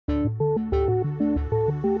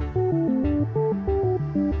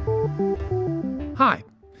Hi!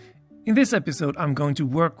 In this episode I'm going to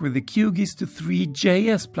work with the QGIS to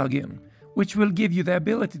 3JS plugin, which will give you the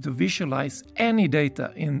ability to visualize any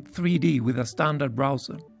data in 3D with a standard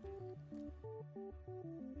browser.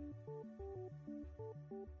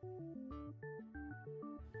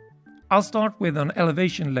 I'll start with an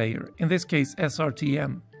elevation layer, in this case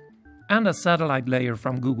SRTM, and a satellite layer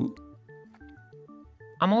from Google.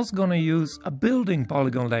 I'm also going to use a building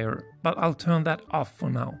polygon layer, but I'll turn that off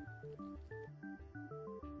for now.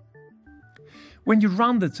 When you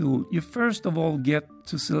run the tool, you first of all get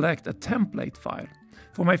to select a template file.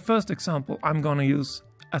 For my first example, I'm going to use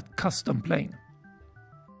a custom plane.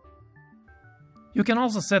 You can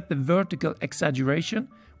also set the vertical exaggeration,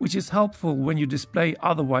 which is helpful when you display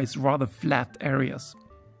otherwise rather flat areas.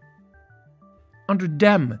 Under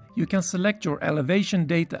DEM, you can select your elevation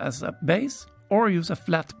data as a base or use a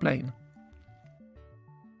flat plane.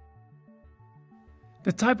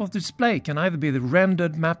 The type of display can either be the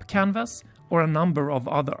rendered map canvas or a number of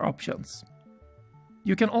other options.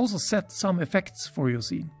 You can also set some effects for your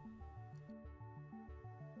scene.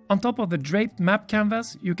 On top of the draped map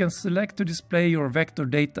canvas, you can select to display your vector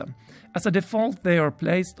data. As a default, they are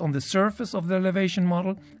placed on the surface of the elevation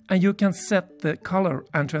model, and you can set the color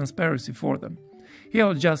and transparency for them. Here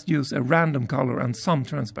I'll just use a random color and some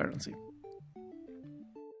transparency.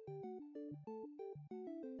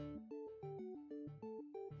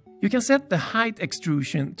 You can set the height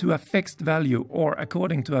extrusion to a fixed value or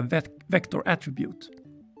according to a vector attribute.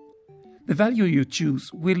 The value you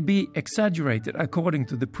choose will be exaggerated according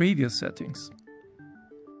to the previous settings.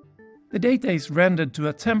 The data is rendered to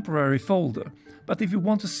a temporary folder, but if you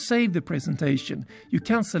want to save the presentation, you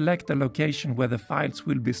can select the location where the files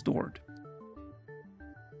will be stored.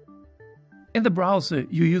 In the browser,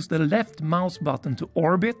 you use the left mouse button to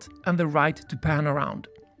orbit and the right to pan around.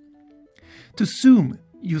 To zoom,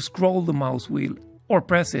 you scroll the mouse wheel or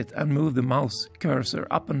press it and move the mouse cursor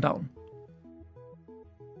up and down.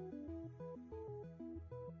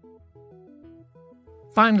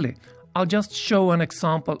 Finally, I'll just show an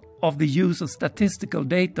example of the use of statistical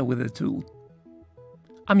data with the tool.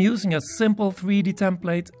 I'm using a simple 3D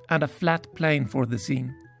template and a flat plane for the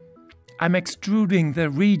scene. I'm extruding the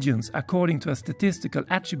regions according to a statistical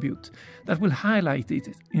attribute that will highlight it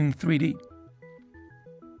in 3D.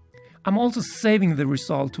 I'm also saving the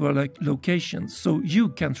result to a location so you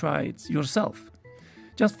can try it yourself.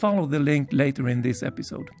 Just follow the link later in this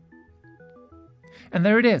episode. And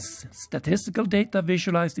there it is, statistical data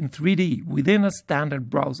visualized in 3D within a standard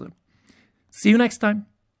browser. See you next time!